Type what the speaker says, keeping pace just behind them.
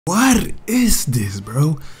What is this,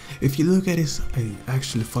 bro? If you look at this, I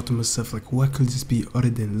actually thought to myself, like, what could this be other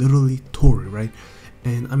than literally Tori, right?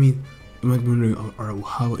 And I mean, you might be wondering,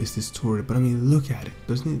 how is this Tori? But I mean, look at it.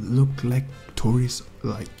 Doesn't it look like Tori's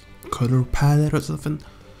like color palette or something?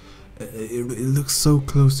 It looks so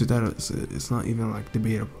close to that. It's not even like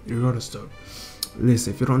debatable. Regardless, though,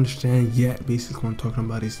 listen, if you don't understand yet, basically what I'm talking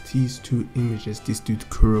about is these two images this dude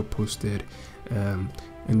Kuro posted,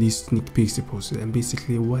 and these sneak peeks he posted. And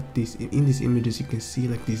basically what this in these images, you can see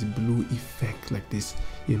like this blue effect, like this,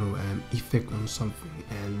 you know, effect on something,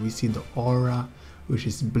 and we see the aura, which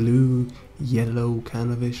is blue, yellow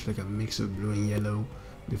kind of ish, like a mix of blue and yellow,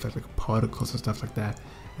 with like particles and stuff like that.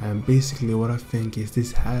 And basically what I think is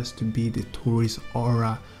this has to be the Tori's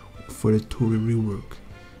aura for the Tori rework,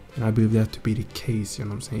 and I believe that to be the case. You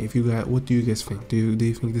know what I'm saying? If you guys, what do you guys think? Do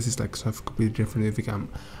you think this is like something completely different? Do you think I'm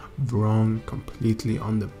wrong completely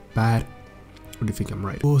on the bat, or do you think I'm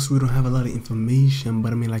right? Of course, we don't have a lot of information,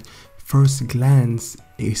 but I mean, like, first glance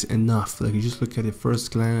is enough. Like, you just look at it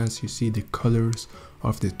first glance, you see the colors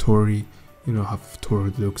of the Tori, you know how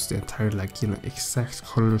Tori looks, the entire, like, you know, exact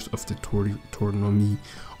colors of the Tori no Mi.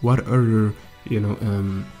 What other, you know,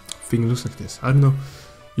 thing looks like this? I don't know.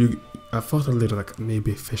 I thought a little like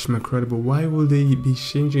maybe Fishman Karate, but why will they be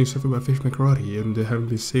changing something about Fishman Karate? And they haven't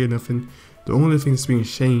been saying nothing. The only thing that's being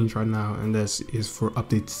changed right now, and that is for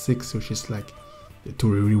update 6, which is like the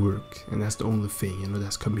Tori rework, and that's the only thing, you know,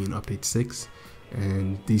 that's coming in update 6.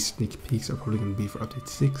 And these sneak peeks are probably going to be for update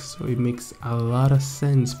 6, so it makes a lot of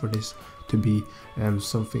sense for this to be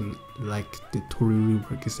something like the Tori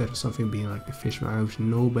rework instead of something being like the Fishman, which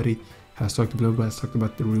nobody has talked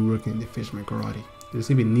about the rework in the Fishman Karate. It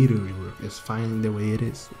doesn't even need a rework. It's fine the way it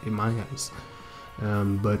is in my eyes.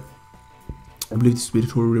 But I believe this will be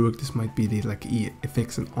the Tori rework. This might be the like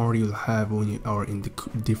effects and aura you'll have when you are in the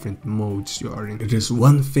different modes you are in. There's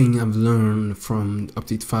one thing I've learned from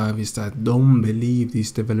update 5 is that don't believe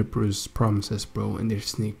these developers' promises, bro, and their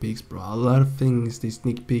sneak peeks, bro. A lot of things they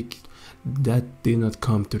sneak peek that did not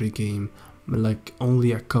come to the game, but like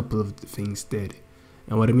only a couple of things did.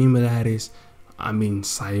 And what I mean by that is, I mean,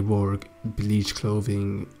 Cyborg, bleach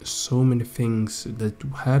clothing, so many things that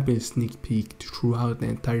have been sneak peeked throughout the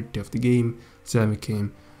entirety of the game. 7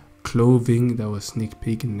 came. Clothing that was sneak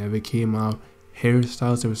peek and never came out.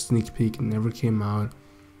 Hairstyles that was sneak peek and never came out.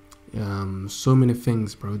 So many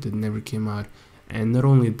things, bro, that never came out. And not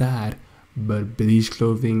only that, but bleach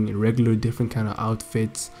clothing, regular different kind of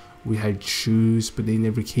outfits. We had shoes, but they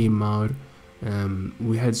never came out.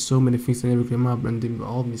 We had so many things that never came out, and they've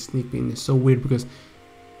all been sneak peeking. It's so weird because,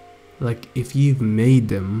 like, if you've made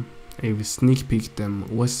them, if you sneak peeked them,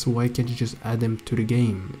 why can't you just add them to the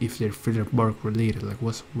game if they're Thriller Bark related? Like,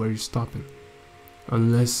 where are you stopping?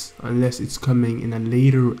 Unless it's coming in a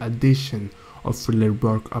later edition of Thriller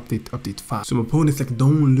Bark update 5. So my point is, like,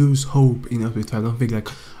 don't lose hope in update 5. Don't think like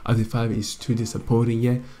update 5 is too disappointing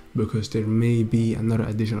yet, because there may be another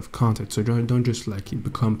addition of content. So don't just like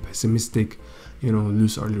become pessimistic, you know,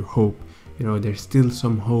 lose all your hope. You know, there's still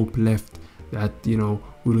some hope left that, you know,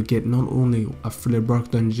 we will get not only a Thriller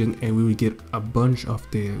Bark dungeon, and we will get a bunch of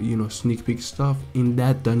the, you know, sneak peek stuff in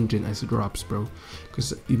that dungeon as it drops, bro.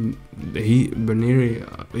 Because Berneri,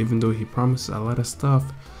 even though he promised a lot of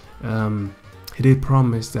stuff, he did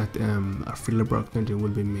promise that a Thriller Bark dungeon will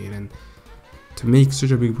be made, and to make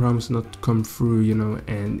such a big promise not to come through, you know,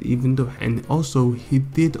 and even though, and also he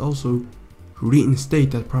did also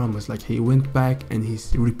reinstate that promise. Like, he went back and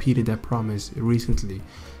he's repeated that promise recently.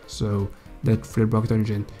 So that Thriller Bark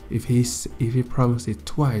dungeon, if he promised it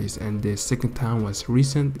twice and the second time was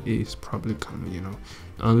recent, it's probably coming, you know,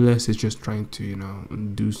 unless it's just trying to, you know,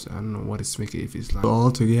 do, I don't know what it's making, if it's like all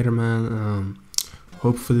together, man.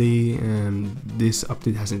 Hopefully this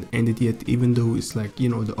update hasn't ended yet, even though it's like, you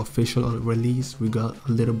know, the official release we got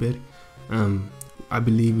a little bit. I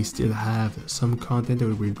believe we still have some content that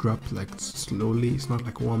will be dropped like slowly. It's not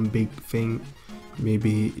like one big thing.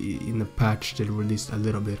 Maybe in the patch they'll release a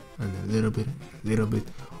little bit and a little bit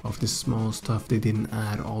of the small stuff they didn't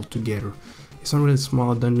add all together. It's not really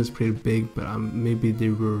small, dungeons pretty big, but maybe they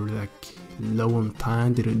were like low on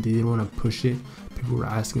time. They didn't want to push it. People were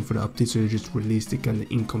asking for the update, so they just released it kind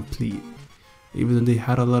of incomplete. Even though they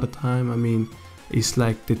had a lot of time, I mean, it's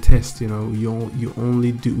like the test, you know, you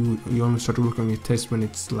only start to work on your test when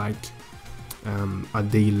it's like a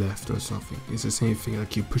day left or something. It's the same thing,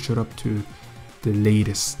 like you push it up to the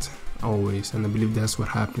latest always, and I believe that's what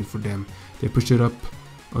happened for them. They pushed it up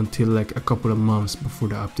until like a couple of months before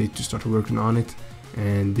the update to start working on it,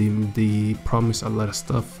 and they promised a lot of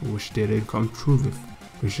stuff which they didn't come true with,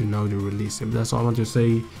 which now they release it. But that's all I want to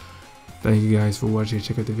say. Thank you guys for watching.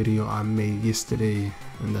 Check out the video I made yesterday,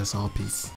 and that's all. Peace.